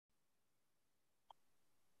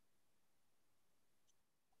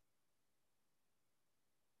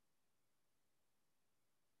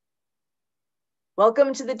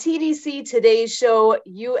Welcome to the TDC Today Show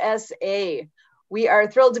USA. We are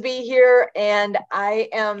thrilled to be here, and I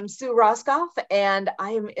am Sue Roscoff, and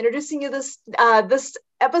I am introducing you this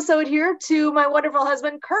episode here to my wonderful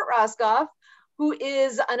husband, Kurt Roscoff, who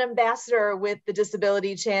is an ambassador with the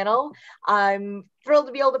Disability Channel. I'm thrilled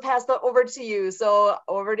to be able to pass that over to you. So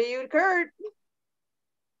over to you, Kurt.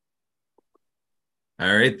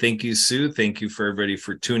 All right. Thank you, Sue. Thank you for everybody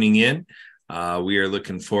for tuning in. We are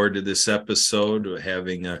looking forward to this episode,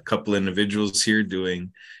 having a couple individuals here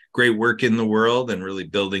doing great work in the world and really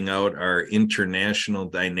building out our international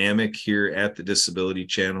dynamic here at the Disability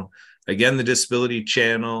Channel. Again, the Disability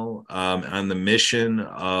Channel on the mission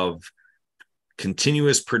of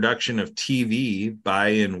continuous production of TV by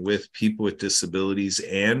and with people with disabilities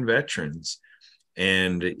and veterans.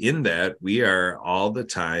 And in that, we are all the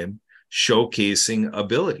time showcasing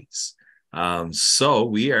abilities. So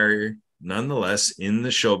we are nonetheless in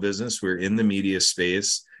the show business. We're in the media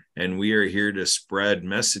space, and we are here to spread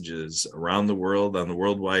messages around the world on the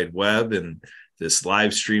World Wide Web and this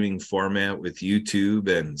live streaming format with YouTube,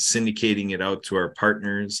 and syndicating it out to our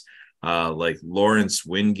partners like Lawrence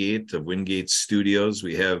Wingate of Wingate Studios.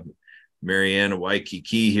 We have Mariana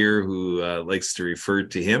Waikiki here who likes to refer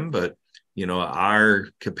to him, but you know, our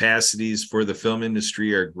capacities for the film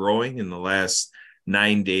industry are growing. In the last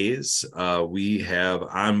 9 days, we have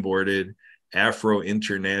onboarded Afro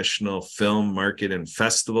International Film Market and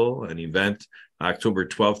Festival, an event October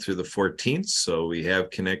 12th through the 14th. So we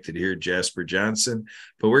have connected here Jasper Johnson,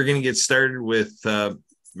 but we're going to get started with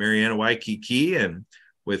Mariana Waikiki, and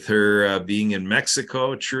with her being in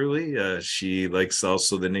Mexico, truly, she likes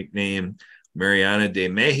also the nickname Mariana de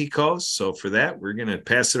Mexico. So for that, we're going to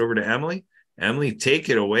pass it over to Emily. Emily, take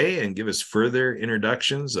it away and give us further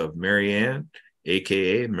introductions of Marianne,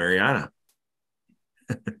 aka Mariana.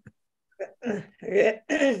 Hey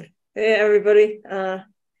everybody.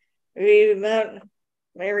 We met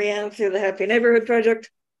Marianne through the Happy Neighborhood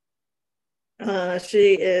Project.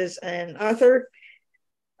 She is an author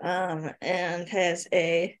and has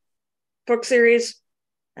a book series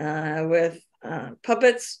with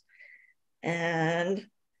puppets. And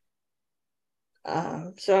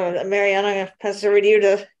so Marianne, I'm going to pass it over to you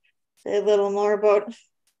to say a little more about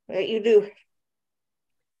what you do.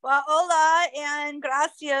 Well, hola and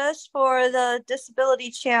gracias for the Disability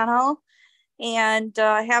Channel and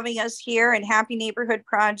having us here in Happy Neighborhood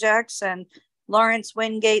Projects and Lawrence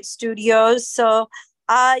Wingate Studios. So,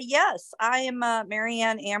 yes, I am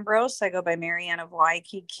Marianne Ambrose. I go by Marianne of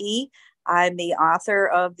Waikiki. I'm the author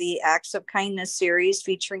of the Acts of Kindness series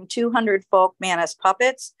featuring 200 folk Manus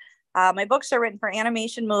puppets. My books are written for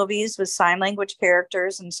animation movies with sign language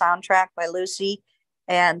characters and soundtrack by Lucy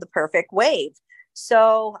and the Perfect Wave.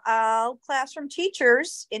 So classroom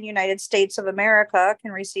teachers in the United States of America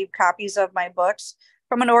can receive copies of my books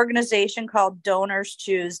from an organization called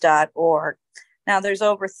DonorsChoose.org. Now, there's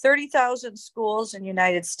over 30,000 schools in the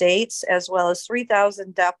United States, as well as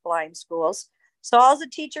 3,000 deafblind schools. So all the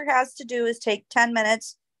teacher has to do is take 10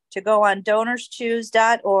 minutes to go on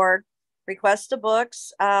DonorsChoose.org, request the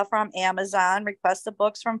books from Amazon, request the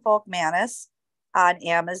books from Folk Manus on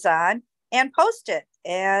Amazon, and post it,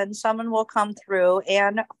 and someone will come through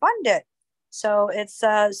and fund it. So it's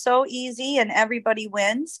so easy, and everybody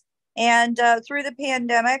wins. And through the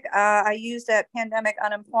pandemic, I used that pandemic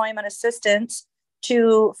unemployment assistance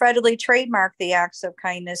to federally trademark the Acts of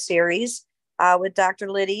Kindness series with Dr.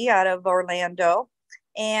 Liddy out of Orlando.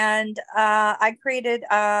 And I created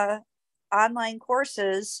online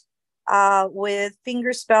courses with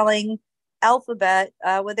fingerspelling alphabet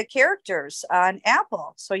with the characters on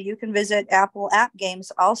Apple. So you can visit Apple App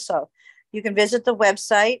Games also. You can visit the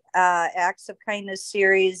website,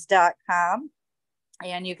 actsofkindnessseries.com,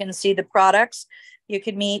 and you can see the products. You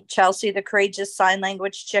can meet Chelsea, the courageous sign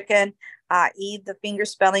language chicken, Eve, the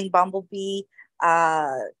fingerspelling bumblebee,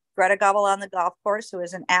 Greta Gobble on the golf course, who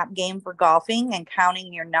is an app game for golfing and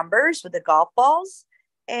counting your numbers with the golf balls,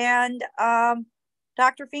 and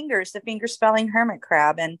Dr. Fingers, the fingerspelling hermit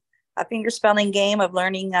crab, and a fingerspelling game of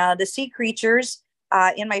learning the sea creatures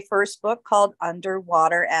in my first book called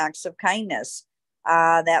Underwater Acts of Kindness.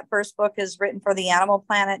 That first book is written for the Animal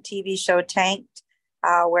Planet TV show Tanked,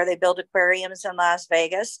 where they build aquariums in Las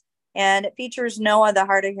Vegas. And it features Noah, the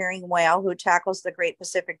hard-of-hearing whale, who tackles the Great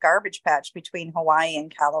Pacific Garbage Patch between Hawaii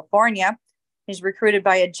and California. He's recruited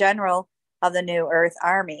by a general of the New Earth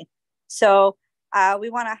Army. So we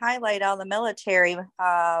want to highlight all the military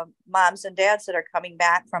moms and dads that are coming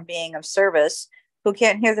back from being of service who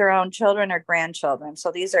can't hear their own children or grandchildren. So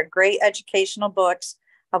these are great educational books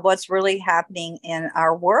of what's really happening in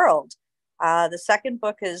our world. The second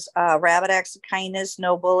book is Rabbit Acts of Kindness,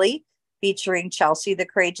 No Bully. featuring Chelsea, the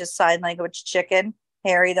courageous sign language chicken,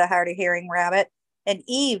 Harry, the hard of hearing rabbit, and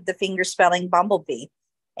Eve, the finger spelling bumblebee.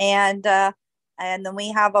 And then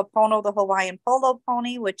we have a Pono, the Hawaiian polo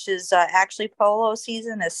pony, which is actually polo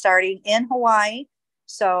season is starting in Hawaii.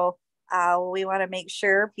 So we want to make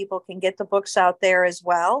sure people can get the books out there as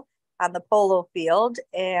well on the polo field.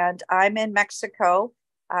 And I'm in Mexico.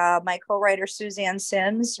 My co-writer, Suzanne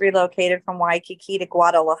Sims, relocated from Waikiki to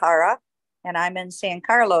Guadalajara, and I'm in San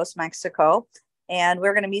Carlos, Mexico. And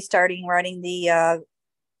we're going to be starting writing the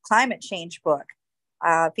climate change book,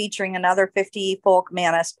 featuring another 50 folk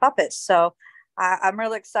Manus puppets. So I'm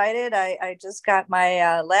really excited. I just got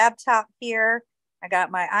my laptop here. I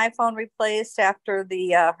got my iPhone replaced after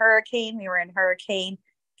the hurricane. We were in Hurricane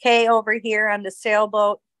K over here on the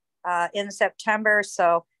sailboat in September.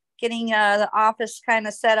 So getting the office kind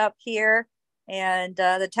of set up here, and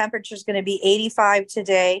the temperature is going to be 85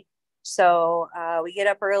 today. So we get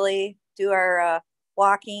up early, do our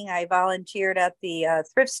walking. I volunteered at the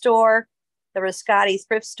thrift store, the Riscotti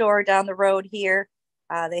thrift store down the road here.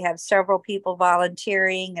 They have several people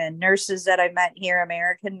volunteering and nurses that I met here,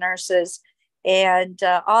 American nurses. And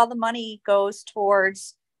all the money goes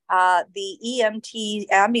towards the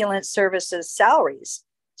EMT ambulance services salaries.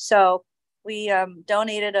 So we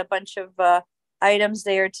donated a bunch of items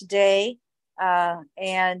there today.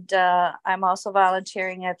 And I'm also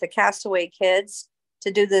volunteering at the Castaway Kids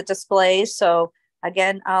to do the displays. So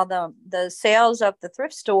again, all the sales of the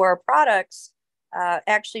thrift store products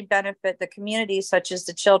actually benefit the community, such as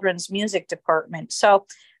the children's music department. So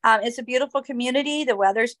it's a beautiful community. The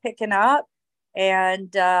weather's picking up, and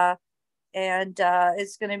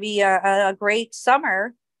it's going to be a great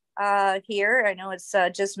summer here. I know it's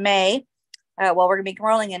just May. Well, we're going to be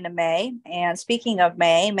rolling into May. And speaking of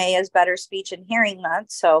May, May is Better Speech and Hearing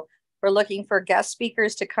Month. So we're looking for guest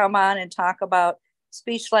speakers to come on and talk about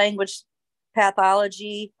speech language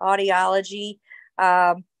pathology, audiology,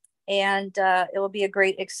 and it will be a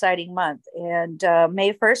great, exciting month. And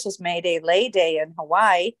May 1st is May Day, Lay Day in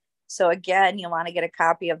Hawaii. So again, you want to get a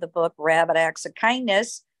copy of the book, Rabbit Acts of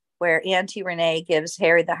Kindness, where Auntie Renee gives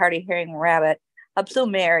Harry, the hard of hearing rabbit, a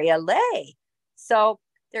plumeria lay. So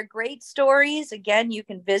they're great stories. Again, you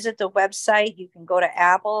can visit the website. You can go to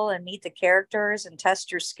Apple and meet the characters and test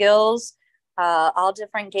your skills. All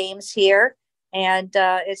different games here. And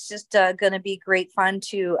it's just going to be great fun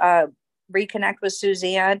to reconnect with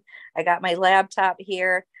Suzanne. I got my laptop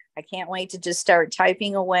here. I can't wait to just start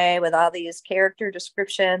typing away with all these character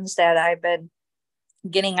descriptions that I've been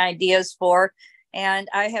getting ideas for. And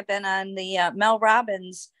I have been on the Mel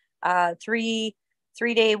Robbins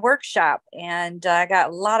three-day workshop, and I got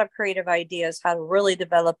a lot of creative ideas how to really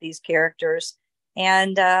develop these characters.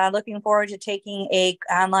 And looking forward to taking a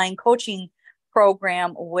online coaching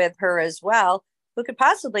program with her as well, who could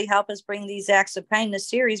possibly help us bring these Acts of Kindness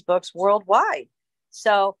series books worldwide.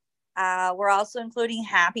 So we're also including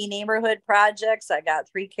happy neighborhood projects. I got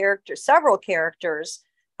several characters,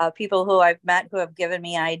 people who I've met who have given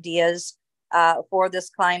me ideas for this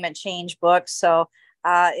climate change book. So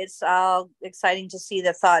it's all exciting to see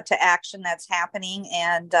the thought to action that's happening.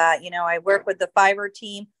 And, I work with the Fiverr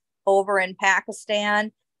team over in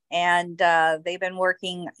Pakistan, and they've been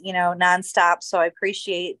working, nonstop. So I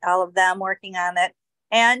appreciate all of them working on it.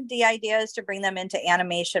 And the idea is to bring them into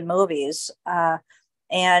animation movies.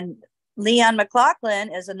 And Leon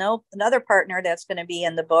McLaughlin is another partner that's going to be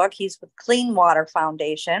in the book. He's with Clean Water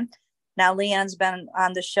Foundation. Now, Leon's been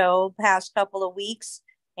on the show past couple of weeks,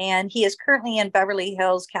 and he is currently in Beverly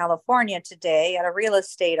Hills, California today at a real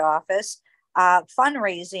estate office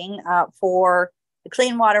fundraising for the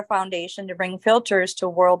Clean Water Foundation to bring filters to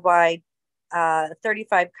worldwide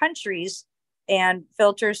 35 countries and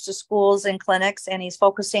filters to schools and clinics. And he's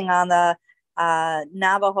focusing on the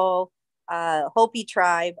Navajo Hopi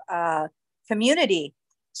tribe community.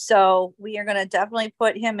 So we are going to definitely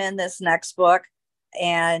put him in this next book.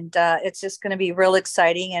 And it's just going to be real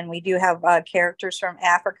exciting. And we do have characters from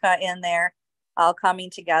Africa in there all coming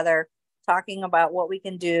together, talking about what we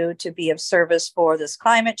can do to be of service for this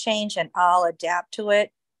climate change and all adapt to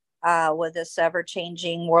it with this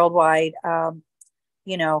ever-changing worldwide,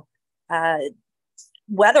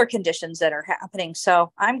 weather conditions that are happening.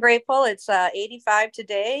 So I'm grateful. It's 85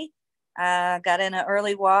 today. Got in an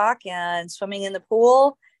early walk and swimming in the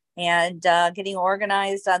pool, and getting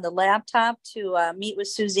organized on the laptop to meet with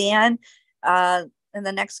Suzanne in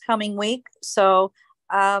the next coming week. So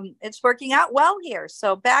it's working out well here.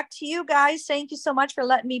 So back to you guys. Thank you so much for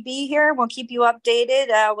letting me be here. We'll keep you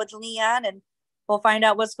updated with Leon, and we'll find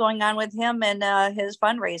out what's going on with him and his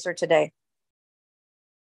fundraiser today.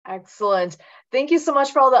 Excellent. Thank you so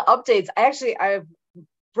much for all the updates. I've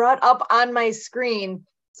brought up on my screen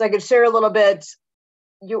so I could share a little bit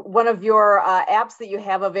one of your apps that you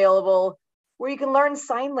have available where you can learn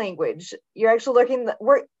sign language. You're actually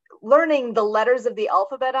we're learning the letters of the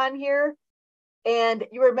alphabet on here. And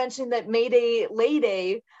you were mentioning that May Day, Lay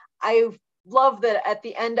Day. I love that at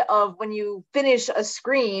the end of when you finish a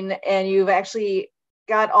screen and you've actually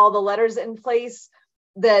got all the letters in place,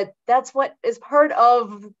 that's what is part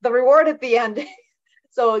of the reward at the end.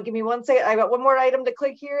 So give me 1 second. I got one more item to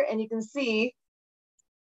click here, and you can see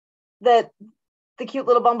that the cute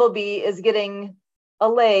little bumblebee is getting a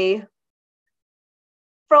lay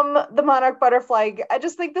from the monarch butterfly. I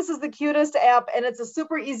just think this is the cutest app, and it's a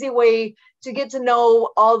super easy way to get to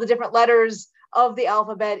know all the different letters of the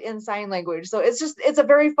alphabet in sign language. So it's a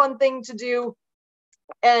very fun thing to do.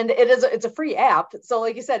 And it's a free app. So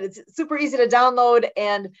like you said, it's super easy to download.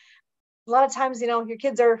 And a lot of times, your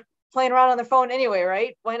kids are playing around on their phone anyway,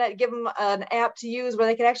 right? Why not give them an app to use where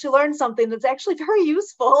they can actually learn something that's actually very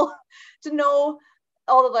useful to know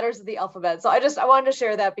all the letters of the alphabet. So I wanted to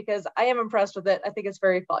share that because I am impressed with it. I think it's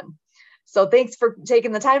very fun. So thanks for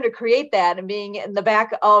taking the time to create that and being in the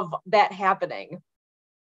back of that happening.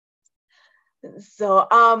 So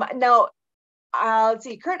now, let's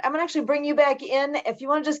see, Kurt, I'm gonna actually bring you back in. If you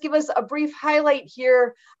want to just give us a brief highlight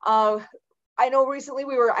here. I know recently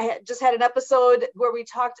I just had an episode where we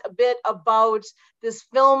talked a bit about this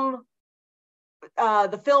film,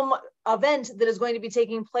 the film event that is going to be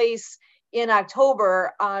taking place in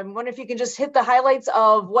October. I wonder if you can just hit the highlights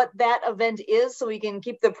of what that event is so we can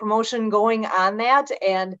keep the promotion going on that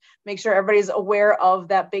and make sure everybody's aware of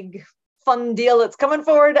that big fun deal that's coming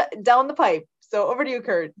forward down the pipe. So over to you,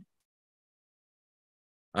 Kurt.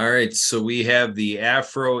 All right, so we have the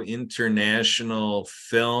Afro International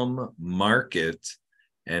Film Market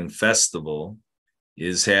and Festival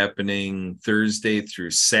is happening Thursday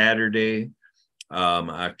through Saturday,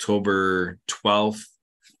 October 12th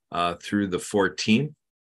through the 14th.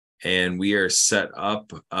 And we are set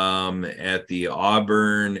up at the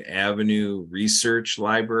Auburn Avenue Research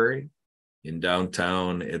Library in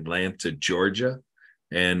downtown Atlanta, Georgia.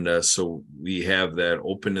 And so we have that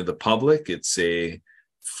open to the public. It's a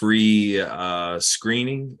free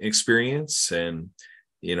screening experience, and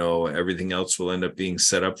everything else will end up being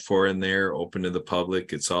set up for in there, open to the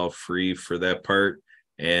public. It's all free for that part.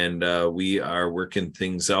 And we are working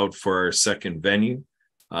things out for our second venue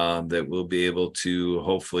that we'll be able to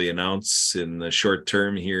hopefully announce in the short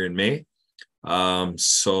term here in May.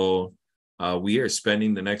 So we are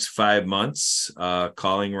spending the next 5 months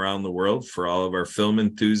calling around the world for all of our film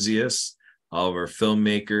enthusiasts, all of our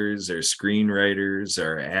filmmakers, our screenwriters,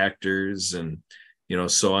 our actors, and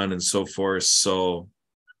so on and so forth. So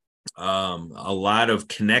a lot of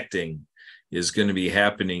connecting is going to be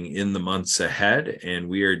happening in the months ahead, and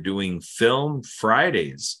we are doing Film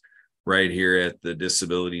Fridays right here at the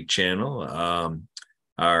Disability Channel.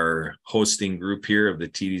 Our hosting group here of the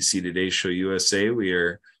TDC Today Show USA, we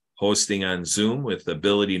are hosting on Zoom with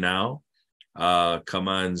Ability Now. Come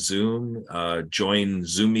on Zoom, join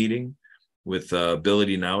Zoom meeting with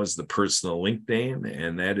Ability Now as the personal link name,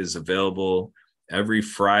 and that is available every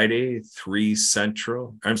Friday, 2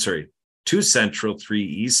 Central, 3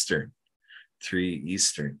 Eastern.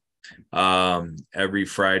 Every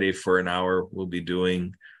Friday for an hour, we'll be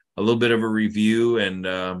doing a little bit of a review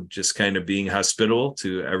and just kind of being hospitable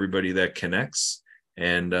to everybody that connects.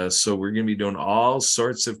 And so we're going to be doing all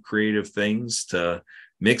sorts of creative things to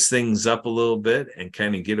mix things up a little bit and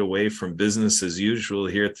kind of get away from business as usual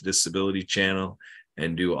here at the Disability Channel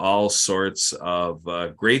and do all sorts of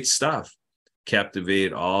great stuff,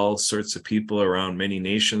 captivate all sorts of people around many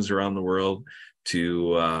nations around the world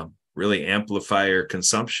to really amplify our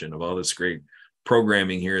consumption of all this great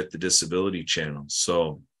programming here at the Disability Channel.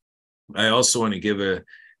 So I also want to give a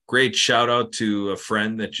great shout out to a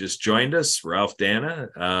friend that just joined us, Ralph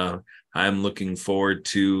Dana. I'm looking forward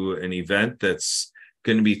to an event that's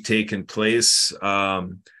going to be taking place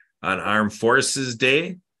on Armed Forces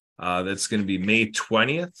Day. That's going to be May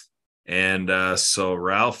 20th. And so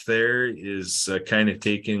Ralph there is kind of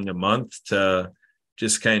taking a month to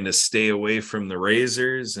just kind of stay away from the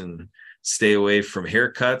razors and stay away from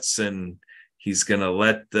haircuts. And he's going to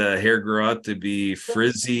let the hair grow out to be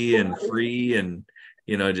frizzy and free and,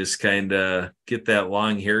 just kind of get that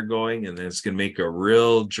long hair going. And then it's going to make a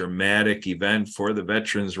real dramatic event for the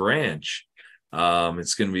Veterans Ranch.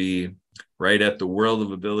 It's going to be right at the World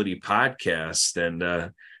of Ability podcast.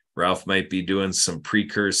 And Ralph might be doing some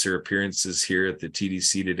precursor appearances here at the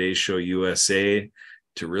TDC Today Show USA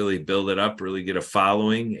to really build it up, really get a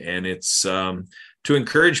following. And it's to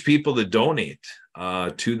encourage people to donate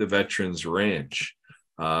to the Veterans Ranch.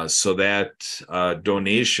 So that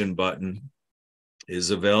donation button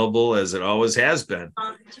is available as it always has been.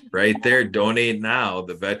 Right there, donate now,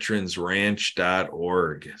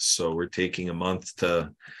 theveteransranch.org. So we're taking a month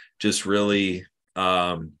to just really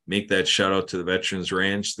make that shout out to the Veterans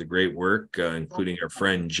Ranch, the great work, including our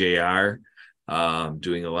friend JR,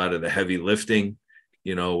 doing a lot of the heavy lifting,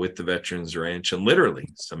 with the Veterans Ranch, and literally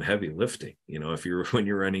some heavy lifting. When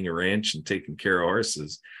you're running a ranch and taking care of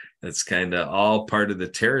horses, that's kind of all part of the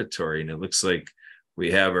territory. And it looks like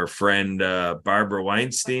we have our friend Barbara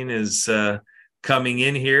Weinstein is coming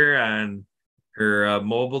in here on her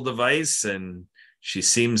mobile device, and she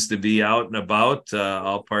seems to be out and about,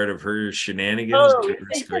 all part of her shenanigans. Oh.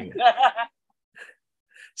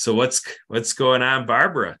 So what's going on,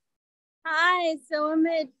 Barbara? Hi, so I'm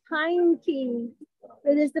at Pine Key.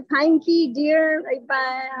 It is the Pine Key Deer right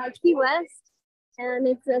by Key West, and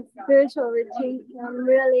it's a spiritual retreat. I'm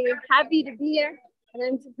really happy to be here, and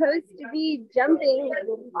I'm supposed to be jumping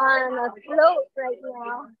on a float right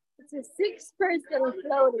now. It's a 6-person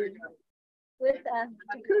floaty with a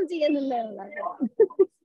jacuzzi in the middle of it.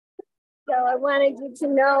 So I wanted you to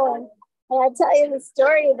know, and I'll tell you the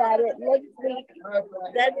story about it next week.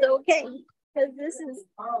 That's okay, because this is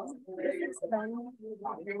fun.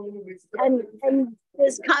 And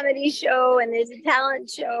there's comedy show, and there's a talent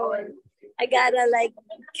show, and I gotta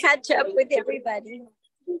catch up with everybody.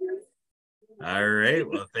 All right.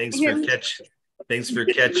 Well, thanks for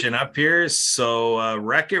catching up here. So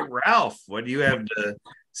Wreck-It Ralph, what do you have to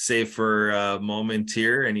say for a moment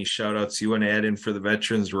here? Any shout outs you want to add in for the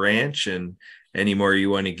Veterans Ranch, and any more you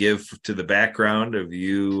want to give to the background of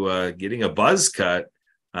you getting a buzz cut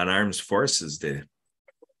on Armed Forces Day?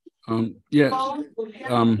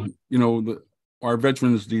 Our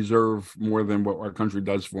veterans deserve more than what our country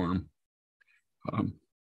does for them. I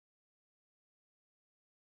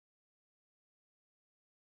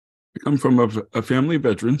come from a family of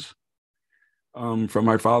veterans, from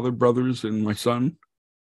my father, brothers, and my son,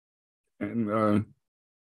 and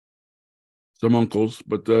some uncles.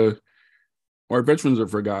 But our veterans are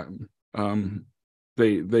forgotten.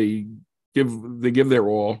 They give their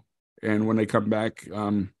all, and when they come back,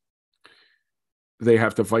 they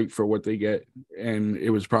have to fight for what they get, and it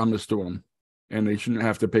was promised to them, and they shouldn't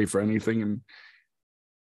have to pay for anything. And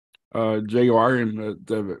JR and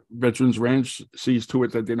the Veterans Ranch sees to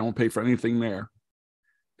it that they don't pay for anything there.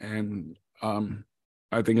 And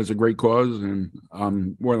I think it's a great cause, and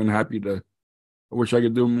I'm more than happy to. I wish I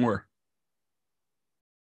could do more.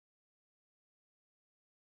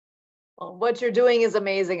 Well, what you're doing is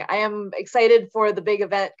amazing. I am excited for the big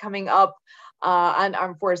event coming up on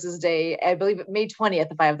Armed Forces Day. I believe May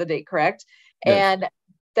 20th, if I have the date correct. Yes. And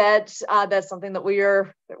that's something that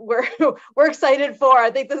we're excited for.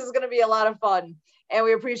 I think this is going to be a lot of fun, and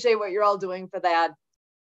we appreciate what you're all doing for that.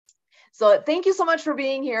 So thank you so much for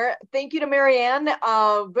being here. Thank you to Marianne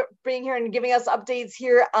being here and giving us updates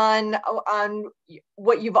here on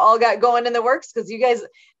what you've all got going in the works, because you guys,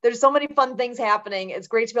 there's so many fun things happening. It's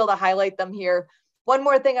great to be able to highlight them here. One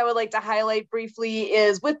more thing I would like to highlight briefly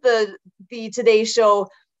is with the Today Show,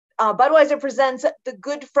 Budweiser presents the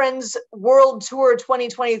Good Friends World Tour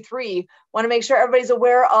 2023. Want to make sure everybody's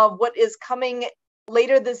aware of what is coming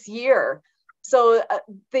later this year. So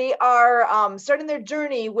they are starting their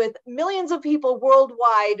journey with millions of people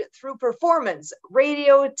worldwide through performance,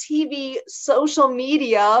 radio, TV, social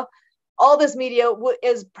media. All this media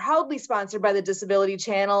is proudly sponsored by the Disability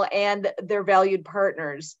Channel and their valued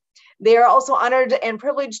partners. They are also honored and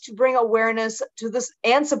privileged to bring awareness to this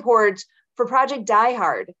and support for Project Die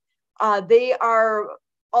Hard. They are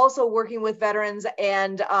also working with veterans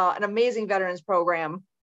and an amazing veterans program.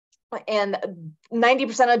 And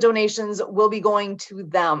 90% of donations will be going to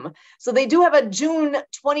them. So they do have a June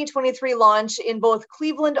 2023 launch in both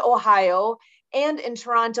Cleveland, Ohio, and in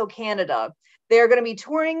Toronto, Canada. They're going to be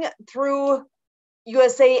touring through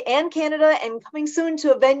USA and Canada and coming soon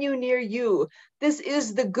to a venue near you. This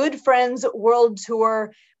is the Good Friends World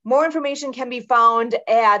Tour. More information can be found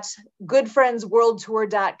at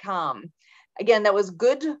goodfriendsworldtour.com. Again, that was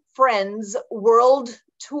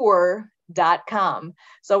goodfriendsworldtour.com.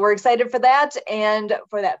 So we're excited for that, and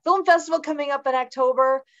for that film festival coming up in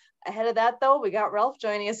October. Ahead of that, though, we got Ralph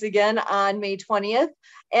joining us again on May 20th.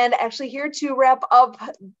 And actually here to wrap up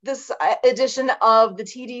this edition of the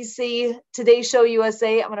TDC Today Show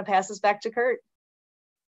USA, I'm going to pass this back to Kurt.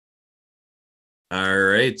 All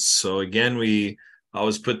right. So again, we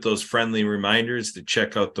always put those friendly reminders to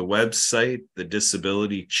check out the website, the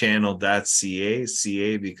disabilitychannel.ca,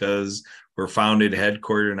 CA because we're founded,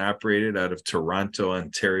 headquartered, and operated out of Toronto,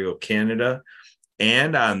 Ontario, Canada.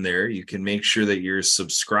 And on there, you can make sure that you're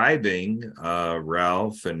subscribing,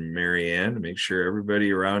 Ralph and Marianne, make sure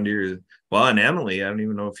everybody around here, well, and Emily, I don't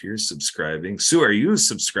even know if you're subscribing. Sue, are you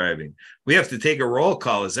subscribing? We have to take a roll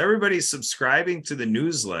call. Is everybody subscribing to the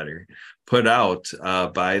newsletter put out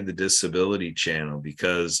by the Disability Channel?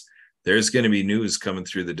 Because there's going to be news coming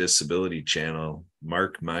through the Disability Channel.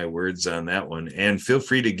 Mark my words on that one. And feel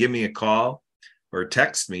free to give me a call or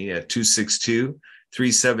text me at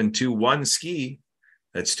 262-372-1SKI.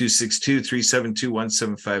 That's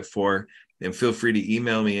 262-372-1754. And feel free to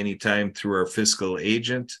email me anytime through our fiscal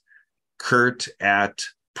agent, Kurt at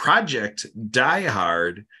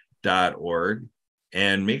projectdiehard.org.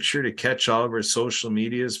 And make sure to catch all of our social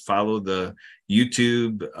medias. Follow the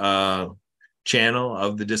YouTube channel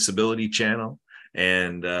of the Disability Channel.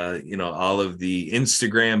 And, all of the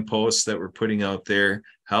Instagram posts that we're putting out there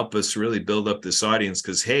help us really build up this audience.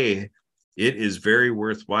 Because, hey, it is very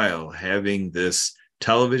worthwhile having this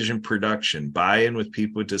television production, buy in with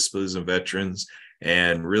people with disabilities and veterans,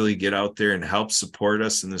 and really get out there and help support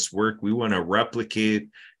us in this work. We want to replicate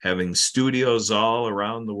having studios all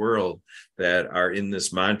around the world that are in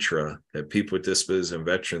this mantra that people with disabilities and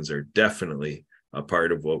veterans are definitely a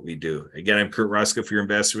part of what we do. Again, I'm Kurt Roskoff, your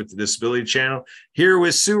ambassador with the Disability Channel, here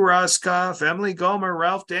with Sue Roskoff, Emily Gomer,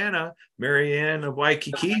 Ralph Dana, Marianne of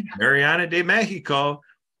Waikiki, Mariana de Mexico.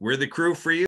 We're the crew for you.